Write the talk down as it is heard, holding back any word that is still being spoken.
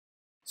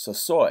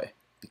Sasoi,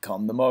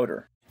 become the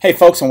motor. Hey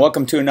folks, and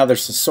welcome to another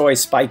Sasoi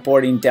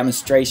spikeboarding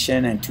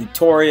demonstration and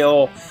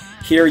tutorial.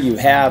 Here you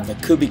have the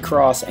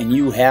Cubi-X-Cross and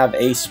you have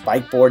a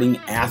spikeboarding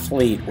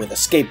athlete with a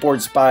skateboard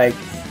spike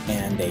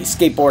and a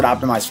skateboard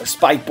optimized for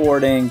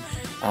spikeboarding.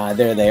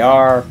 There they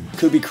are,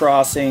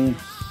 Cubi-Crossing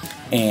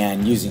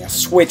and using a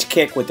switch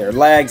kick with their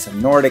legs, a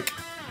Nordic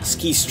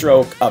ski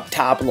stroke up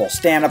top, a little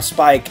stand-up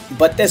spike.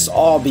 But this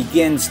all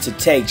begins to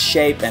take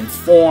shape and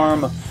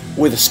form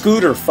with a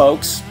scooter,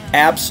 folks.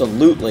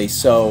 Absolutely.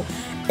 So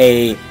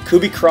a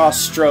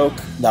Cubi-X-Cross stroke,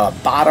 the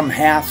bottom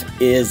half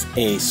is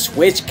a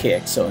switch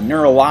kick. So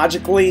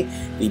neurologically,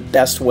 the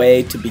best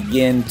way to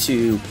begin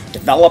to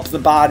develop the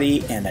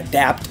body and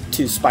adapt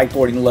to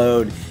spikeboarding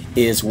load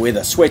is with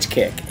a switch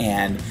kick,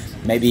 and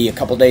maybe a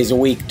couple days a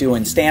week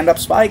doing stand-up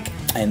spike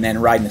and then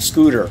riding a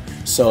scooter.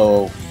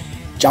 So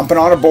jumping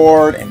on a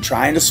board and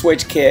trying to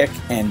switch kick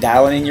and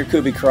dialing in your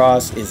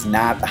Cubi-X-Cross is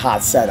not the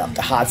hot setup.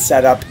 The hot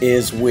setup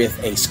is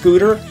with a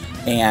scooter,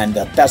 and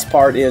the best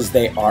part is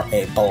they are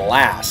a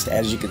blast,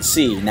 as you can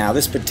see. Now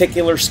this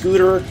particular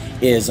scooter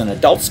is an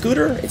adult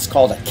scooter. It's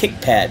called a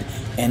KickPed,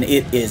 and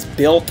it is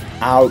built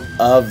out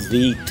of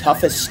the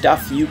toughest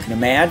stuff you can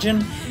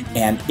imagine,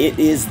 and it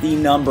is the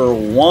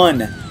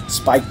 #1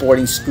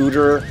 spikeboarding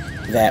scooter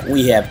that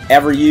we have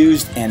ever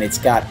used, and it's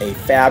got a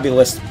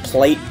fabulous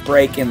plate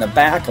brake in the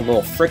back, a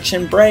little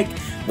friction brake.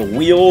 The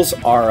wheels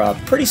are a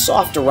pretty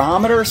soft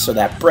durometer, so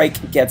that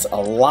brake gets a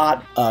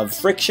lot of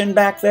friction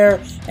back there,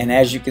 and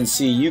as you can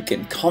see, you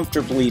can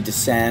comfortably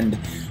descend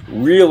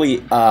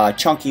really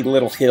chunky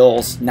little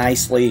hills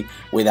nicely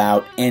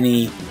without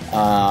any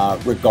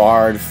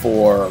regard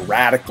for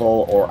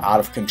radical or out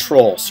of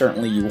control.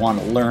 Certainly you want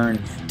to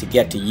learn to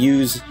get to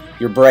use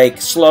your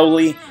brake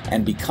slowly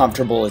and be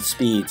comfortable at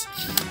speeds.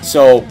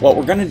 So what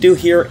we're going to do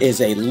here is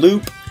a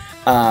loop,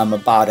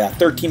 about a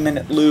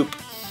 13-minute loop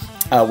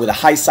with a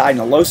high side and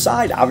a low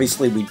side.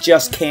 Obviously we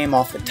just came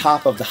off the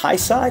top of the high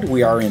side.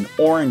 We are in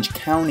Orange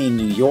County,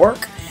 New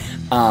York,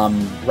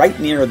 right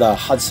near the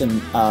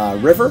Hudson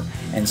River,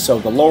 and so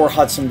the lower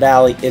Hudson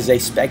Valley is a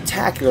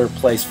spectacular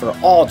place for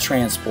all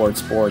transport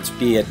sports,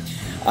 be it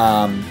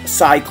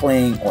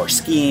cycling or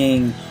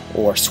skiing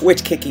or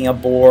switch kicking a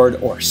board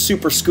or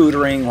super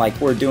scootering like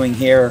we're doing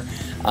here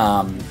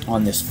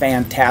on this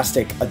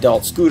fantastic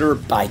adult scooter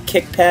by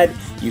KickPed.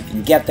 You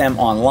can get them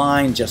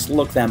online, just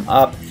look them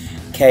up,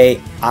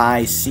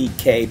 K-I-C-K-P-E-D,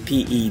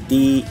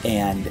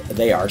 and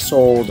they are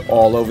sold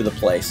all over the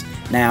place.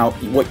 Now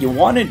what you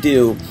want to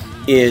do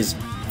is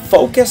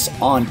focus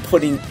on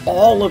putting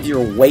all of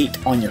your weight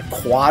on your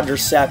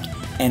quadricep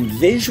and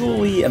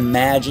visually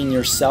imagine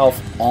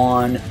yourself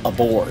on a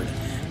board.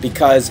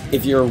 Because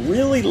if you're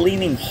really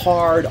leaning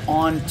hard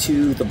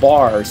onto the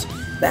bars,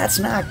 that's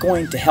not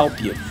going to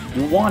help you.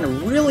 You want to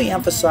really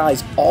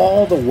emphasize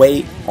all the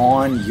weight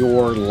on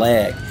your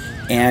leg.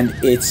 And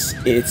it's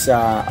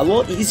a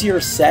little easier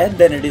said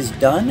than it is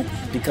done,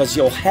 because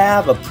you'll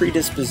have a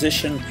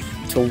predisposition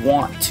to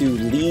want to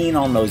lean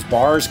on those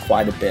bars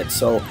quite a bit.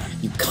 So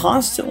you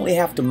constantly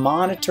have to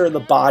monitor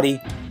the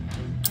body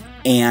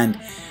and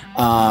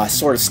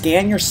sort of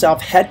scan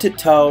yourself head to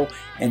toe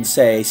and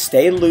say,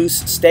 stay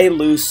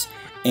loose,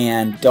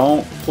 and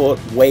don't put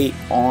weight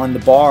on the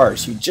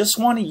bars. You just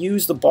want to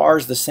use the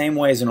bars the same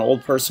way as an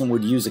old person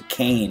would use a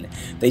cane.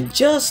 They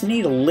just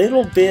need a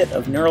little bit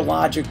of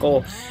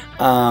neurological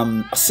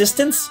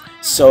assistance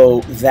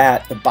so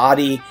that the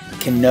body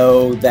can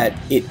know that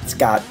it's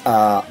got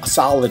a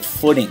solid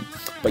footing.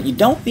 But you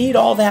don't need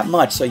all that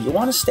much, so you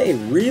want to stay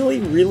really,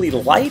 really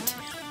light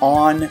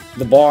on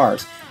the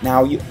bars.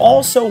 Now you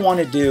also want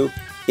to do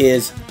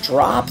is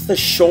drop the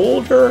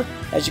shoulder.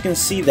 As you can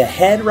see, the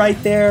head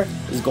right there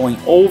is going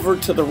over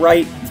to the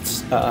right,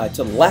 to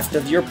the left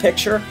of your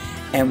picture,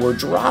 and we're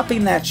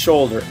dropping that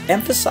shoulder.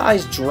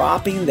 Emphasize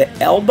dropping the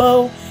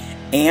elbow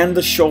and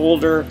the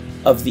shoulder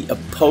of the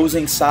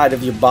opposing side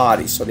of your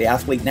body. So the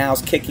athlete now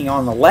is kicking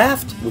on the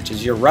left, which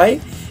is your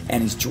right,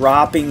 and he's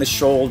dropping the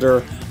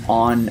shoulder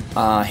on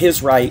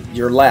his right,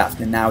 your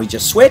left. And now he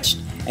just switched,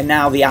 and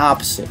now the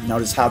opposite.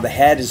 Notice how the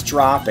head is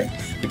dropping.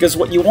 Because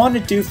what you want to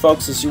do,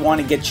 folks, is you want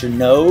to get your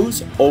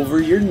nose over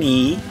your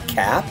knee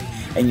cap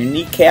and your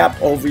kneecap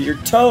over your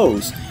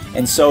toes.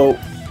 And so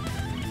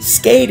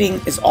skating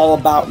is all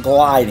about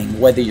gliding,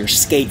 whether you're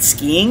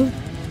skiing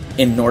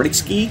in Nordic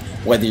ski,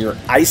 whether you're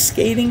ice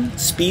skating,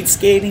 speed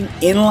skating,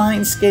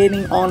 inline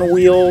skating on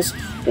wheels,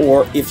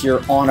 or if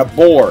you're on a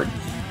board.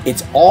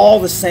 It's all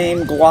the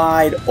same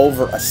glide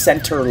over a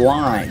center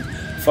line.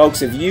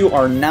 Folks, if you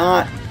are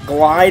not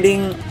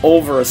gliding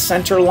over a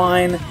center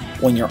line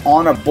when you're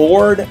on a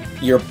board,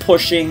 you're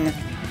pushing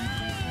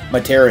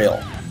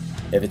material.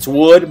 If it's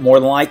wood, more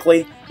than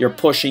likely, you're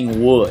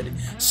pushing wood.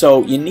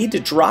 So you need to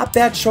drop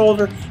that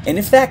shoulder, and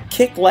if that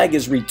kick leg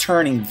is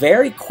returning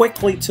very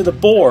quickly to the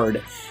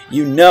board,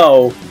 you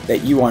know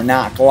that you are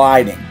not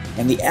gliding.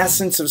 And the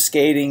essence of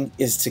skating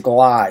is to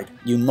glide.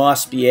 You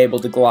must be able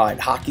to glide.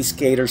 Hockey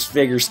skaters,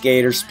 figure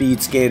skaters,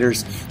 speed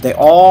skaters, they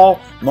all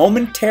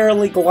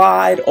momentarily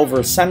glide over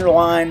a center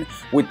line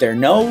with their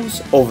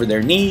nose over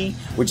their knee,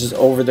 which is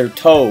over their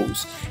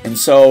toes. And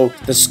so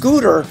the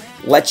scooter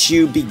lets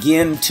you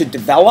begin to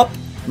develop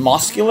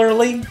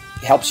muscularly,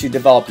 helps you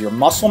develop your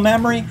muscle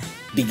memory,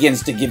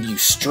 begins to give you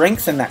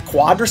strength in that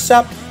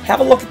quadricep.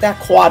 Have a look at that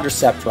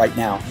quadricep right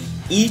now.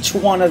 Each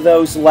one of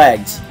those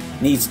legs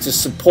needs to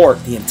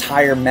support the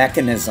entire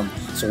mechanism.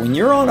 So when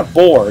you're on a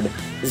board,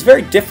 it's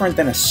very different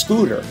than a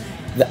scooter.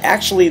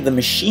 Actually, the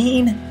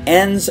machine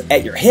ends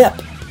at your hip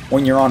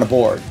when you're on a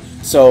board.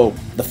 So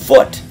the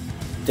foot,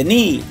 the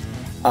knee,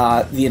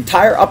 the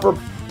entire upper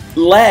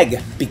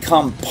leg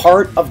become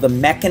part of the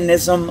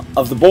mechanism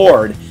of the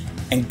board.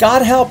 And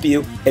God help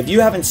you if you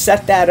haven't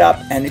set that up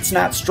and it's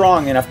not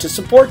strong enough to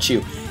support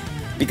you,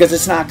 because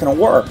it's not going to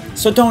work.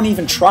 So don't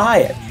even try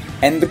it.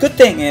 And the good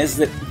thing is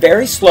that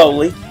very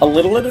slowly, a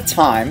little at a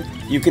time,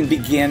 you can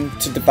begin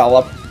to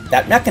develop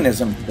that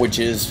mechanism, which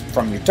is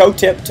from your toe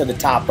tip to the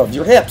top of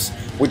your hips,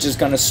 which is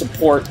going to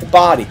support the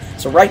body.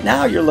 So right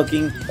now you're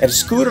looking at a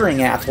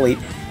scootering athlete,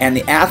 and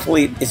the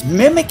athlete is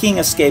mimicking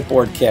a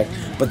skateboard kick,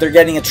 but they're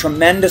getting a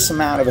tremendous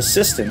amount of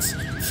assistance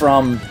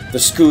from the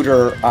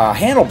scooter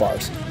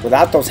handlebars.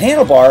 Without those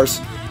handlebars,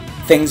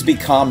 things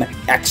become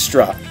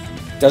extra.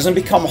 Doesn't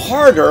become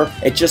harder,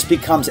 it just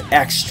becomes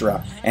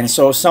extra. And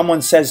so if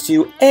someone says to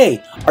you,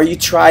 hey, are you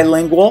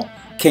trilingual?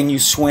 Can you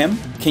swim?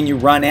 Can you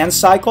run and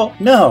cycle?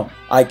 No,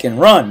 I can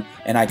run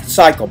and I can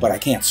cycle, but I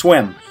can't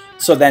swim.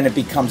 So then it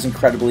becomes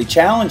incredibly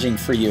challenging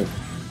for you.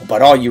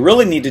 But all you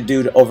really need to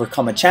do to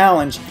overcome a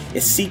challenge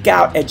is seek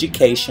out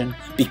education,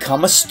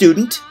 become a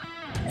student,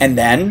 and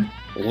then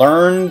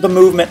learn the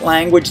movement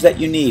language that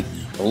you need.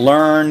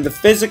 Learn the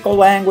physical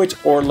language,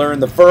 or learn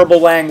the verbal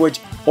language,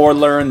 or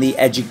learn the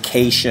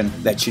education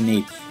that you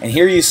need. And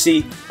here you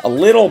see a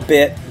little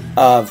bit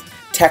of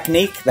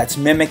technique that's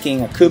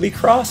mimicking a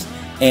Cubi-X-Cross,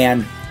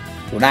 and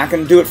we're not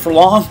going to do it for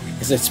long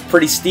because it's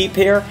pretty steep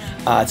here.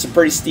 It's a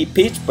pretty steep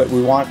pitch, but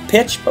we want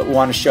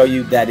to show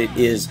you that it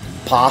is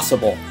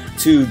possible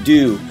to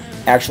do.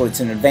 Actually,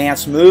 it's an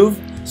advanced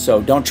move,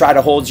 so don't try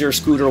to hold your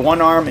scooter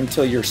one arm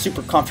until you're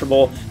super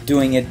comfortable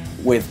doing it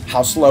with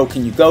how slow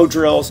can you go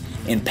drills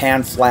in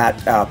pan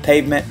flat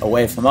pavement,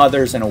 away from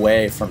others and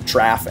away from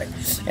traffic.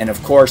 And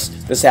of course,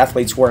 this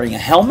athlete's wearing a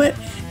helmet,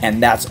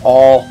 and that's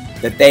all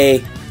that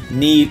they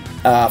need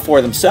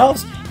for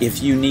themselves.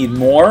 If you need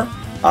more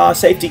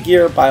safety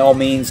gear, by all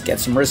means, get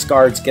some wrist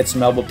guards, get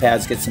some elbow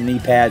pads, get some knee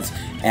pads,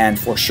 and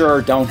for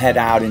sure, don't head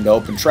out into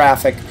open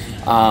traffic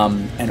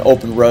and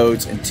open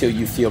roads until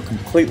you feel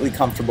completely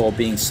comfortable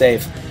being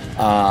safe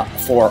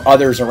for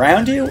others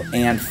around you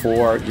and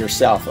for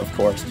yourself, of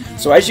course.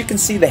 So as you can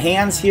see, the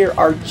hands here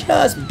are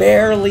just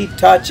barely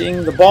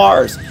touching the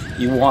bars.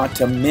 You want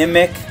to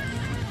mimic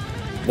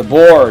the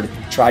board.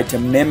 Try to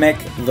mimic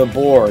the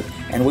board.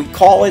 And we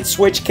call it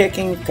switch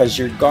kicking because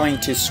you're going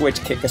to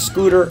switch kick a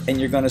scooter and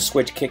you're going to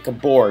switch kick a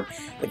board.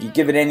 If you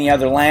give it any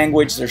other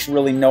language, there's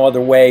really no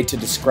other way to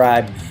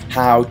describe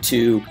how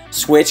to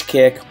switch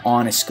kick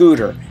on a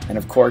scooter. And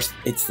of course,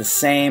 it's the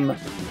same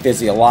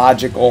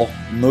physiological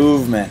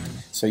movement.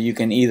 So you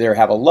can either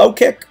have a low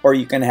kick or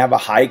you can have a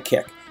high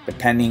kick,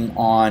 depending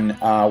on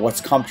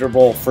what's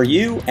comfortable for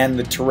you and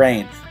the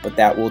terrain, but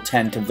that will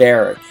tend to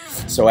vary.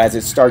 So as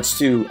it starts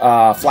to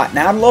flatten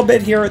out a little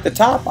bit here at the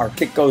top, our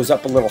kick goes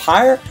up a little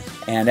higher,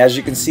 and as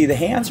you can see, the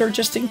hands are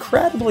just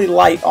incredibly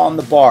light on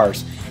the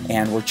bars,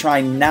 and we're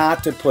trying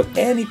not to put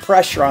any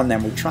pressure on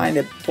them. We're trying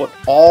to put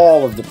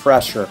all of the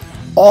pressure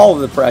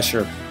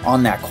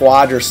on that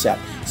quadricep.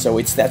 So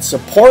it's that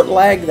support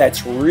leg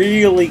that's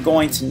really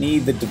going to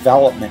need the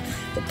development.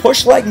 The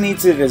push leg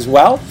needs it as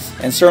well,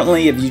 and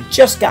certainly if you've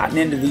just gotten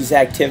into these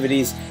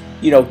activities,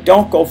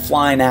 don't go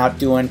flying out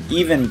doing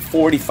even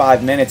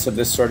 45 minutes of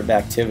this sort of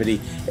activity.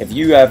 If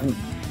you haven't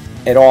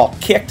at all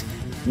kicked,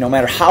 no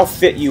matter how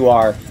fit you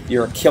are,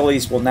 your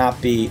Achilles will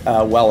not be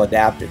well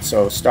adapted.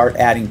 So start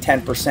adding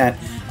 10%,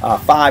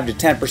 5 to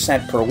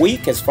 10% per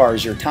week as far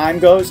as your time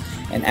goes,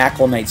 and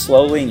acclimate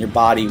slowly, and your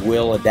body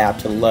will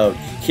adapt to the load.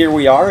 Here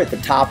we are at the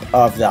top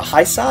of the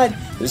high side.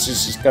 This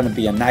is just going to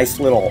be a nice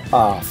little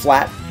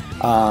flat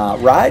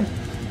ride.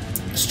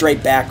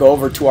 Straight back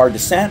over to our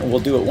descent.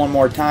 We'll do it one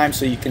more time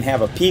so you can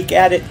have a peek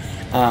at it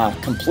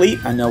complete.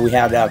 I know we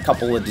had a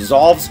couple of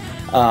dissolves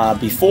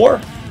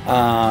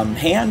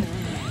beforehand,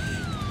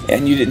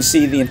 and you didn't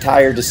see the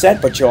entire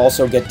descent, but you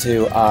also get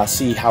to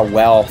see how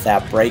well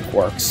that brake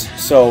works.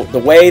 So the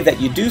way that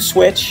you do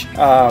switch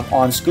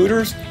on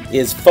scooters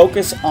is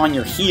focus on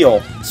your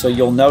heel. So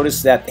you'll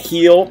notice that the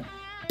heel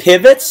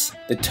pivots,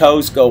 the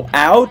toes go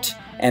out,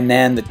 and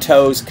then the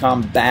toes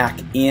come back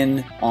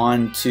in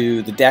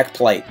onto the deck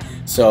plate.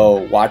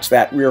 So watch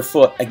that rear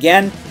foot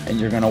again,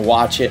 and you're going to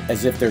watch it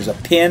as if there's a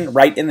pin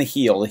right in the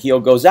heel. The heel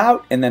goes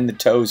out, and then the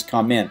toes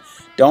come in.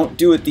 Don't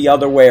do it the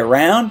other way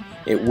around.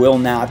 It will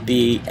not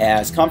be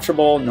as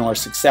comfortable nor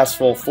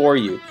successful for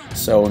you.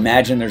 So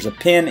imagine there's a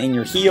pin in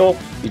your heel,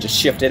 you just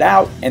shift it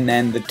out, and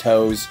then the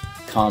toes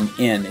come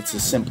in. It's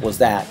as simple as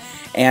that.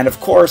 And of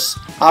course,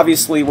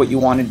 obviously what you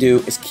want to do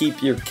is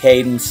keep your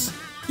cadence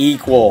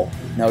equal.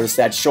 Notice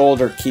that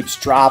shoulder keeps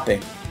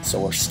dropping. So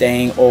we're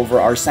staying over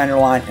our center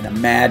line and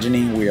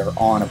imagining we are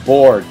on a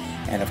board.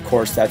 And of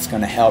course, that's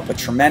going to help a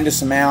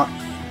tremendous amount.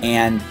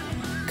 And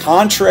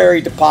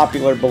contrary to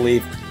popular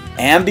belief,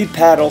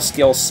 ambipedal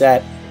skill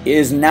set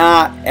is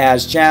not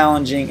as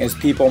challenging as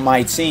people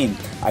might seem.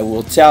 I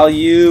will tell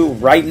you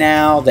right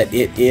now that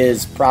it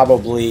is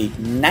probably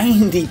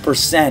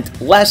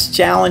 90% less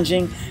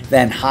challenging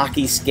than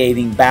hockey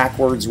skating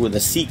backwards with a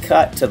C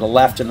cut to the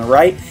left and the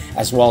right,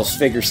 as well as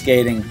figure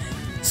skating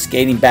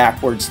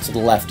backwards to the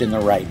left and the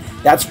right.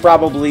 That's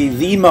probably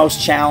the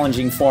most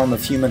challenging form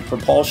of human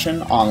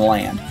propulsion on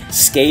land.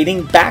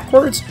 Skating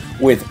backwards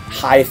with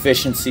high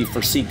efficiency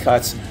for C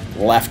cuts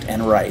left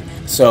and right.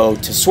 So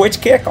to switch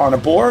kick on a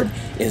board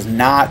is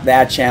not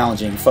that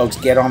challenging. Folks,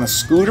 get on a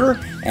scooter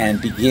and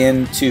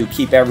begin to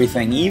keep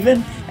everything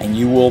even, and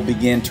you will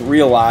begin to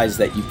realize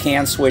that you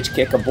can switch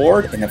kick a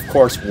board. And of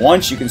course,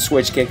 once you can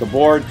switch kick a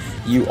board,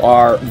 you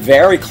are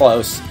very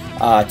close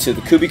to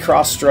the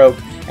Cubi-X-Cross stroke.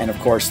 And of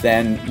course,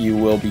 then you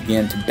will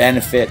begin to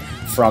benefit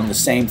from the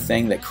same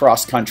thing that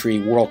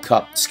cross-country World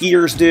Cup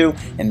skiers do,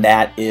 and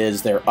that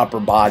is their upper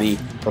body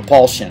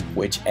propulsion,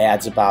 which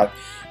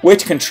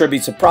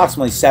contributes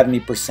approximately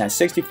 70%,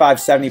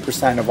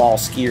 65–70% of all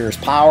skiers'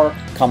 power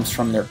comes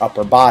from their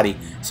upper body.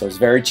 So it's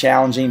very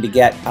challenging to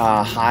get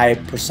a high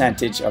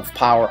percentage of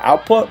power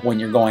output when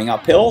you're going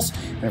up hills.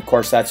 And of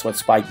course, that's what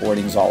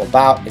spikeboarding is all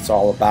about. It's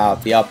all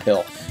about the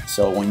uphill.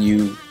 So when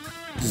you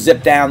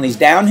zip down these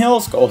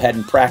downhills, go ahead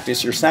and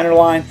practice your center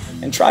line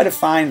and try to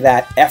find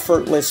that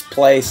effortless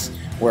place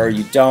where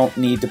you don't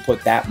need to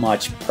put that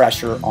much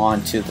pressure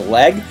onto the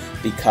leg,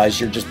 because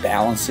you're just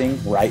balancing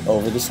right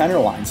over the center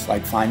lines,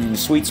 like finding the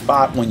sweet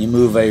spot when you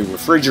move a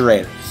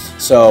refrigerator.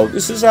 So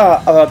this is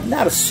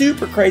not a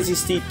super crazy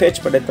steep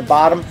pitch, but at the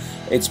bottom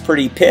it's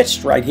pretty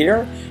pitched right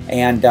here,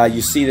 and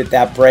you see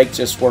that brake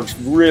just works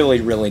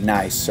really, really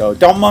nice. So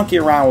don't monkey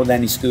around with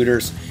any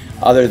scooters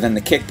other than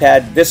the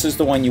KickPed. This is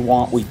the one you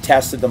want. We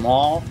tested them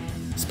all.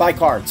 Spike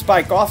hard,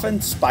 spike often,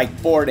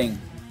 SpikeBoarding.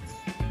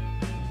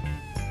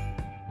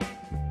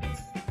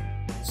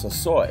 So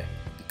soy,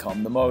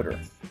 become the motor.